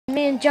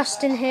and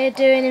Justin here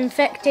doing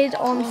Infected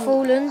on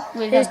Fallen.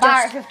 Here's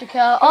Barrett 50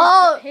 kill.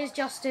 Oh! Here's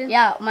Justin.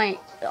 Yeah, mate.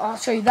 I'll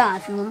show you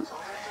that if you want.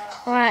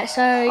 Right,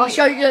 so... I'll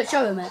show him it.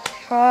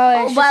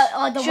 Right,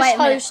 Just wait a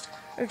minute.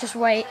 Or just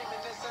wait.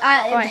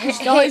 Right, because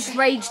the host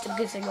raged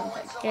because they got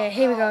picked. Yeah,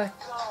 here we go.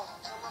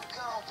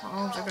 My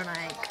arms are gonna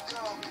ache.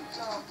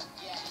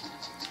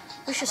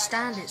 We should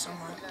stand it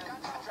somewhere.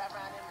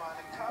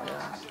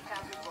 Yeah.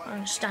 I'm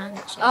gonna stand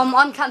it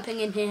somewhere. I'm camping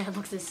in here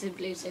because this is a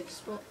blue safe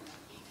spot.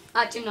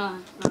 Actually, no,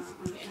 I'm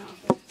getting out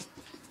of here.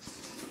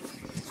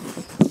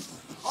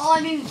 Oh,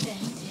 I'm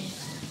infected.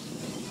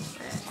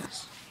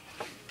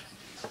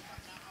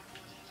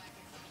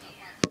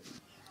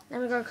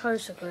 Let me go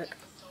closer quick.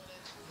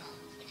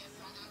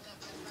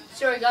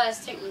 Sorry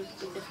guys, technical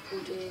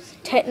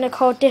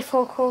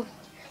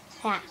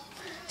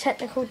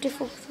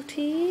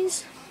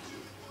difficulties.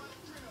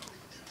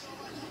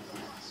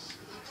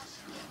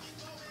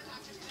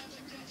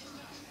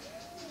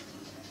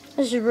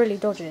 This is really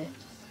dodgy.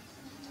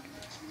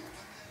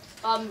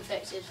 I'm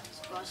infected.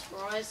 Surprise,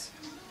 surprise.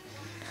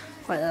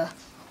 Right there.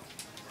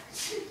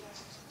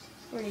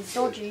 Really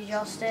dodgy,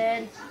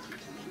 Justin.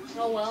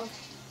 Oh well.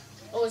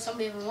 Or some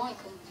people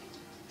like them.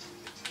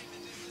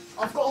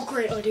 I've got a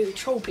great idea to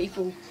troll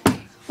people.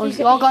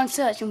 Honestly, I'll go and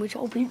search and we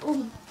troll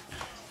people.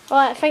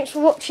 Right, thanks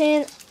for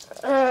watching.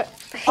 I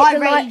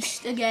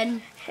raged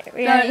again.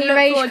 Yeah, he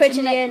raged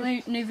quitting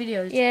again. New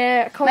videos.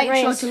 Yeah, Make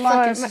sure to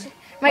like us.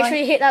 Make sure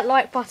you hit that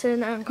like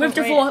button and with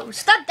the forehead.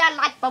 Stab that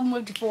like button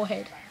with the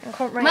forehead. And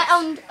comment, My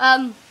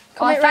comment,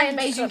 rate, and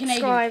Canadian.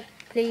 subscribe,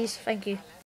 please. Thank you.